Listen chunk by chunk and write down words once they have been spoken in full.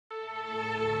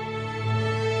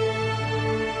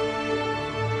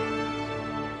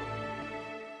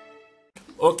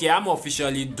Okay, I'm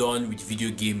officially done with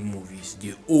video game movies.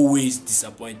 They always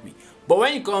disappoint me. But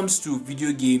when it comes to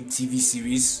video game TV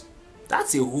series,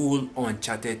 that's a whole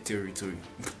uncharted territory.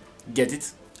 Get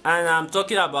it? And I'm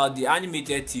talking about the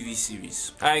animated TV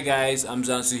series. Hi guys, I'm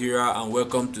Zansuhira and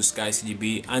welcome to Sky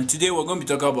CDB. And today we're going to be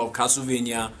talking about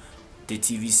Castlevania, the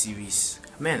TV series.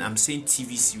 Man, I'm saying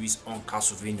TV series on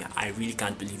Castlevania. I really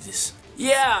can't believe this.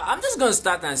 Yeah, I'm just going to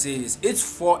start and say this. It's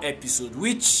 4 episodes,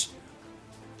 which...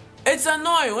 it's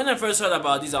annoying. When I first heard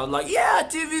about this, I was like, yeah,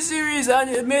 TV series,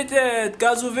 animated,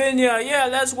 Castlevania, yeah,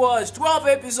 let's watch 12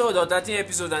 episodes or 13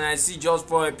 episodes, and I see just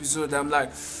 4 episodes. I'm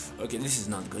like, okay, this is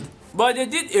not good. But they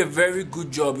did a very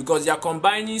good job because they are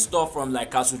combining stuff from like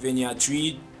Castlevania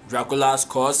 3, Dracula's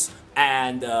Curse,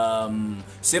 and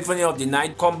Symphony of the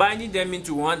Night, combining them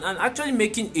into one and actually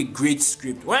making a great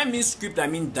script. When I mean script, I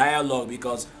mean dialogue,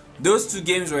 because those two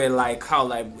games were like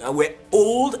were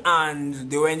old, and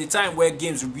they were in the time where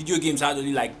video games had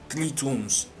only like 3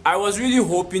 tones. I was really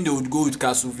hoping they would go with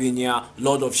Castlevania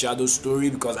Lord of Shadows story,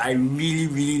 because I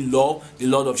really love the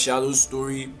Lord of Shadows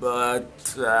story,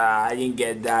 but I didn't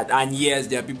get that. And yes,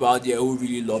 there are people out there who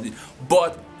really loved it,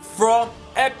 but from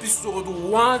episode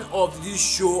 1 of this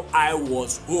show I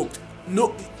was hooked.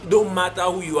 No, don't matter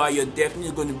who you are, you're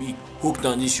definitely going to be hooked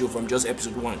on this show from just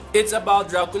episode 1. It's about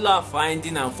Dracula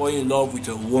finding and falling in love with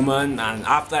a woman, and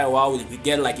after a while we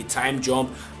get like a time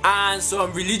jump, and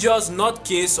some religious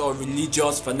nutcase or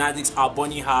religious fanatics are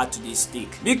burning her to the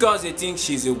stake because they think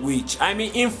she's a witch. I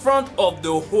mean, in front of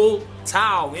the whole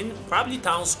town, in probably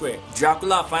town square.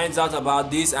 Dracula finds out about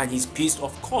this and he's pissed.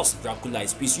 Of course Dracula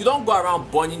is pissed. You don't go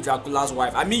around burning Dracula's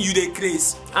wife. I mean, you dey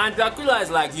craze. And Dracula is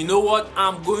like, you know what,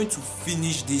 I'm going to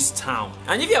finish this town.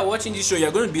 And if you're watching this show,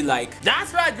 you're going to be like,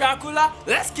 that's right Dracula,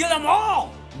 let's kill them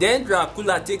all. Then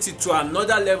Dracula takes it to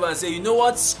another level and say, you know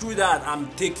what, screw that, I'm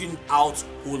taking out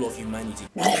whole of humanity.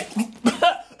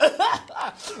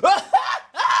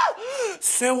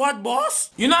 Say what,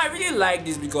 boss? You know, I really like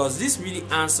this because this really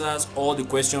answers all the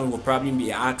questions we'll probably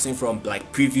be asking from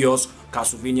like previous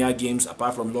Castlevania games,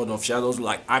 apart from Lord of Shadows,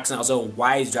 like asking ourselves,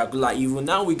 why is Dracula evil?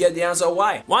 Now we get the answer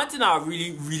why. One thing I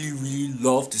really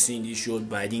love to see in this show,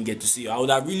 but I didn't get to see, I would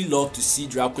have really loved to see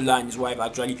Dracula and his wife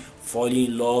actually falling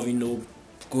in love, you know,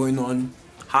 going on.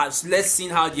 Let's see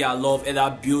how their love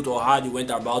either built or how they went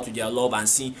about with their love, and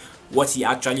see what he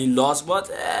actually lost. But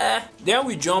then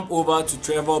we jump over to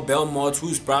Trevor Belmont,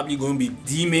 who's probably going to be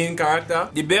the main character.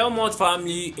 The Belmont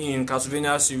family in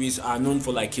Castlevania series are known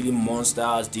for like killing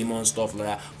monsters, demons, stuff like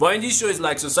that. But in this show, it's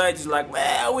like society's like,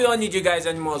 well, we don't need you guys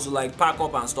anymore, so like pack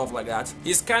up and stuff like that.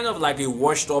 He's kind of like a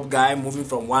washed up guy moving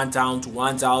from one town to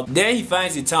one town. Then he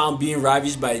finds the town being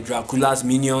ravaged by Dracula's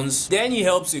minions. Then he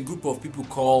helps a group of people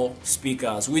called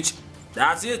Speakers, which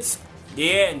that's it. The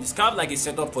end. It's kind of like a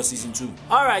setup for season 2.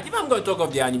 Alright, if I'm going to talk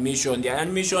of the animation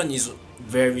is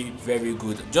very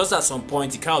good. Just at some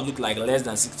point it kind of looked like less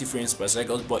than 60 frames per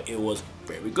second, but it was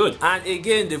very good. And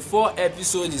again, the 4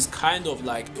 episodes is kind of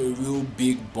like a real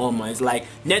big bummer. It's like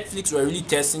Netflix were really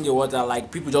testing the water.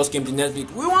 Like, people just came to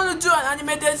Netflix, we want to do an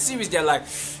animated series. They're like,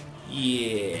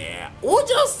 yeah, we'll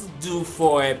just do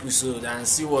 4 episodes and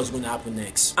see what's gonna happen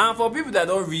next. And for people that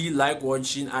don't really like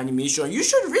watching animation, you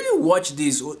should really watch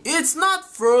this. It's not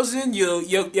Frozen.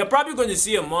 You're probably going to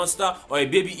see a monster or a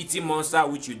baby eating monster,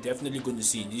 which you're definitely going to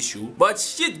see in this show, but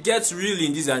shit gets real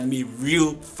in this anime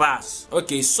real fast.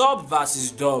 Okay, sub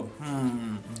versus dub.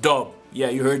 Dub. Yeah,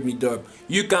 you heard me, dub.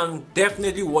 You can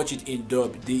definitely watch it in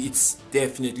dub. It's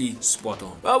definitely spot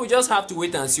on. Well, we just have to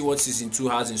wait and see what season 2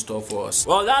 has in store for us.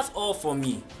 Well, that's all for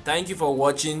me. Thank you for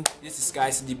watching. This is Sky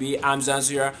CDB. I'm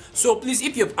Zansuhira. So please,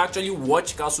 if you've actually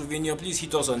watched Castlevania, please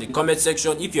hit us on the comment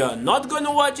section. If you're not going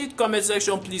to watch it, comment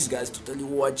section, please guys, totally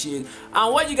watch it.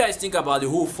 And what do you guys think about the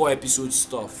whole 4 episode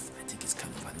stuff? I think it's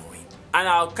kind of annoying. And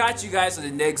I'll catch you guys on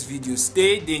the next video.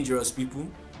 Stay dangerous, people.